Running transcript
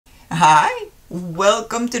Hi,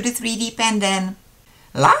 welcome to the 3D Pen Den.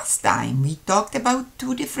 Last time we talked about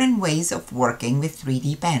two different ways of working with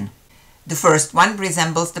 3D Pen. The first one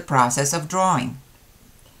resembles the process of drawing,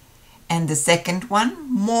 and the second one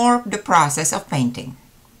more the process of painting.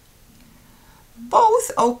 Both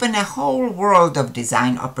open a whole world of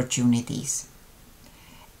design opportunities,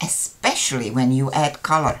 especially when you add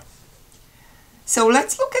color. So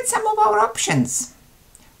let's look at some of our options.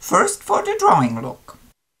 First, for the drawing look.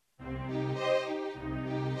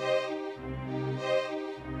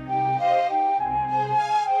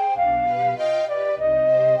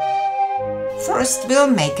 First, we'll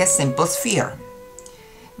make a simple sphere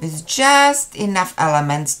with just enough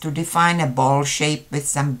elements to define a ball shape with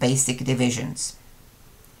some basic divisions.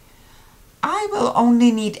 I will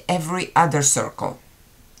only need every other circle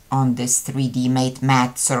on this 3D made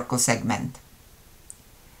matte circle segment.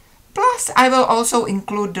 Plus, I will also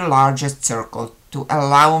include the largest circle to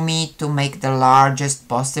allow me to make the largest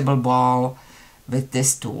possible ball with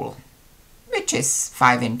this tool, which is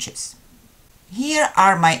 5 inches. Here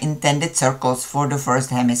are my intended circles for the first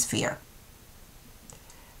hemisphere,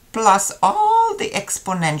 plus all the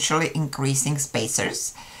exponentially increasing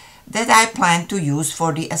spacers that I plan to use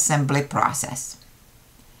for the assembly process.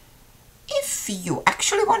 If you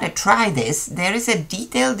actually want to try this, there is a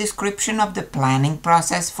detailed description of the planning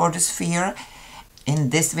process for the sphere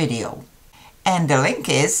in this video. And the link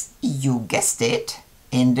is, you guessed it,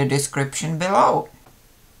 in the description below.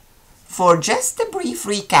 For just a brief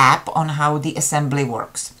recap on how the assembly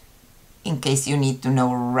works, in case you need to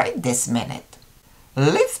know right this minute.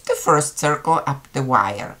 Lift the first circle up the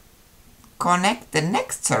wire. Connect the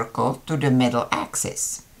next circle to the middle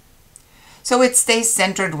axis, so it stays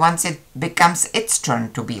centered once it becomes its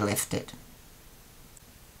turn to be lifted.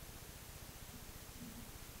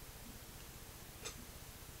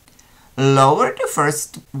 Lower the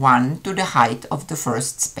first one to the height of the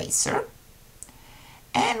first spacer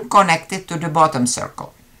and connect it to the bottom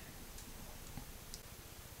circle.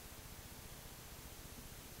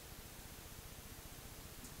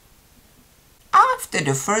 After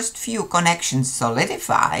the first few connections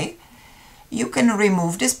solidify, you can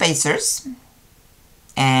remove the spacers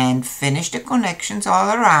and finish the connections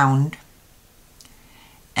all around.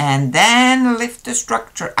 And then lift the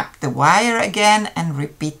structure up the wire again and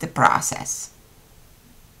repeat the process.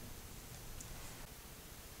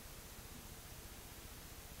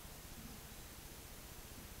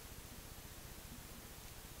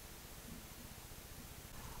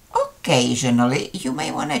 Occasionally, you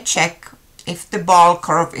may want to check if the ball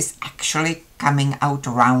curve is actually coming out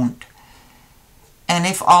round, and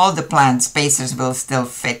if all the planned spacers will still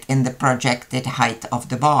fit in the projected height of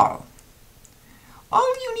the ball.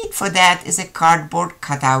 All you need for that is a cardboard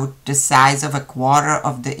cutout the size of a quarter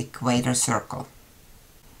of the equator circle.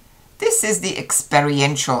 This is the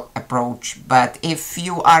experiential approach, but if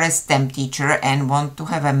you are a STEM teacher and want to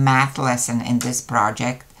have a math lesson in this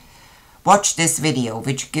project, watch this video,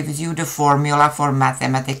 which gives you the formula for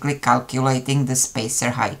mathematically calculating the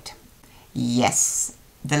spacer height. Yes,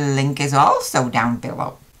 the link is also down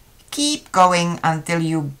below. Keep going until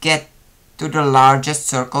you get to the largest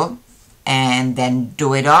circle, and then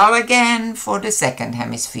do it all again for the second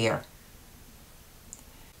hemisphere.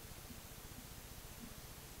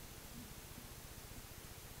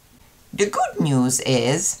 The good news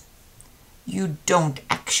is, you don't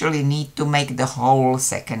actually need to make the whole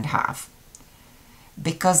second half,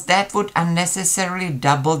 because that would unnecessarily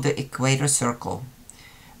double the equator circle,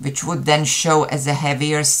 which would then show as a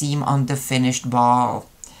heavier seam on the finished ball.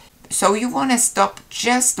 So you want to stop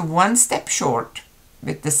just one step short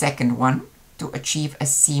with the second one to achieve a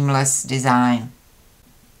seamless design.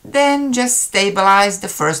 Then just stabilize the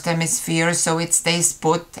first hemisphere so it stays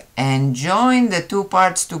put and join the two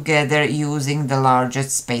parts together using the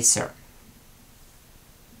largest spacer.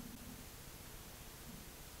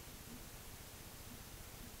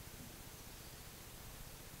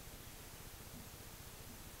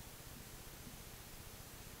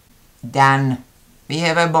 Done. We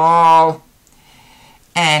have a ball.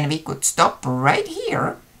 And we could stop right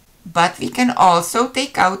here, but we can also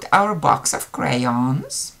take out our box of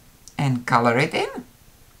crayons and color it in.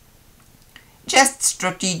 Just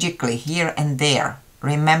strategically here and there.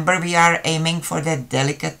 Remember, we are aiming for that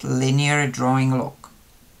delicate linear drawing look.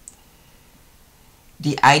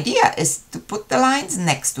 The idea is to put the lines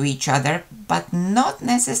next to each other, but not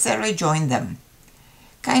necessarily join them.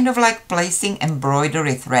 Kind of like placing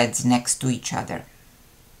embroidery threads next to each other.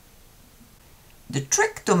 The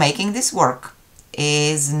trick to making this work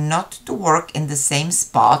is not to work in the same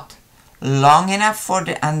spot long enough for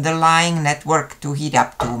the underlying network to heat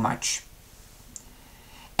up too much.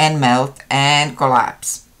 and melt and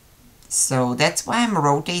collapse. So that's why I'm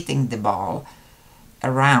rotating the ball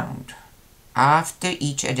around after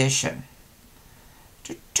each addition.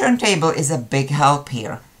 The turntable is a big help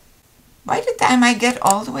here. By the time I get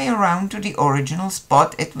all the way around to the original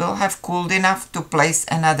spot, it will have cooled enough to place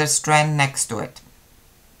another strand next to it.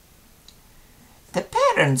 The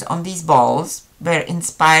patterns on these balls were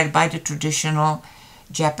inspired by the traditional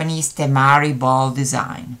Japanese Temari ball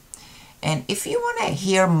design. And if you want to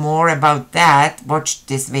hear more about that, watch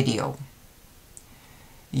this video.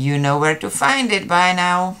 You know where to find it by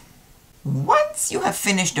now. Once you have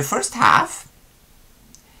finished the first half,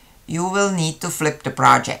 you will need to flip the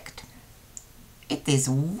project. It is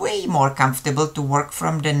way more comfortable to work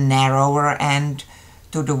from the narrower end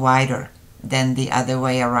to the wider than the other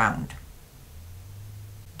way around.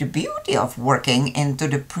 The beauty of working into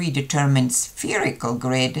the predetermined spherical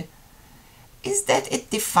grid is that it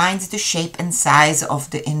defines the shape and size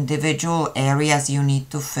of the individual areas you need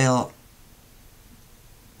to fill.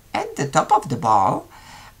 At the top of the ball,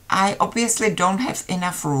 I obviously don't have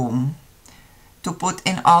enough room to put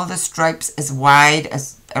in all the stripes as wide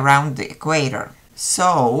as around the equator.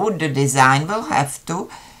 So the design will have to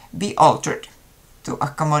be altered to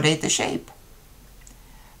accommodate the shape.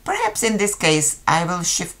 Perhaps in this case, I will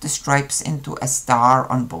shift the stripes into a star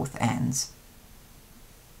on both ends.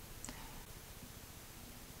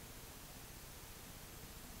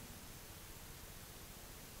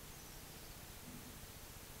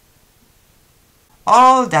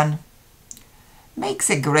 All done. Makes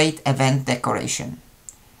a great event decoration,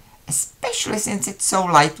 especially since it's so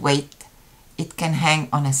lightweight, it can hang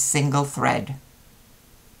on a single thread.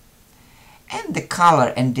 And the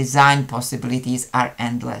color and design possibilities are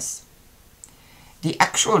endless. The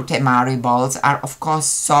actual Temari balls are of course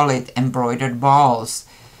solid embroidered balls,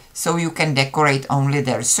 so you can decorate only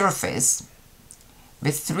their surface.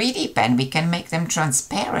 With 3D pen we can make them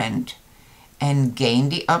transparent and gain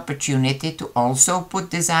the opportunity to also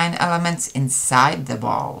put design elements inside the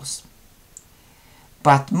balls.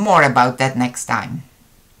 But more about that next time.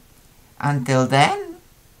 Until then,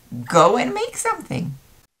 go and make something.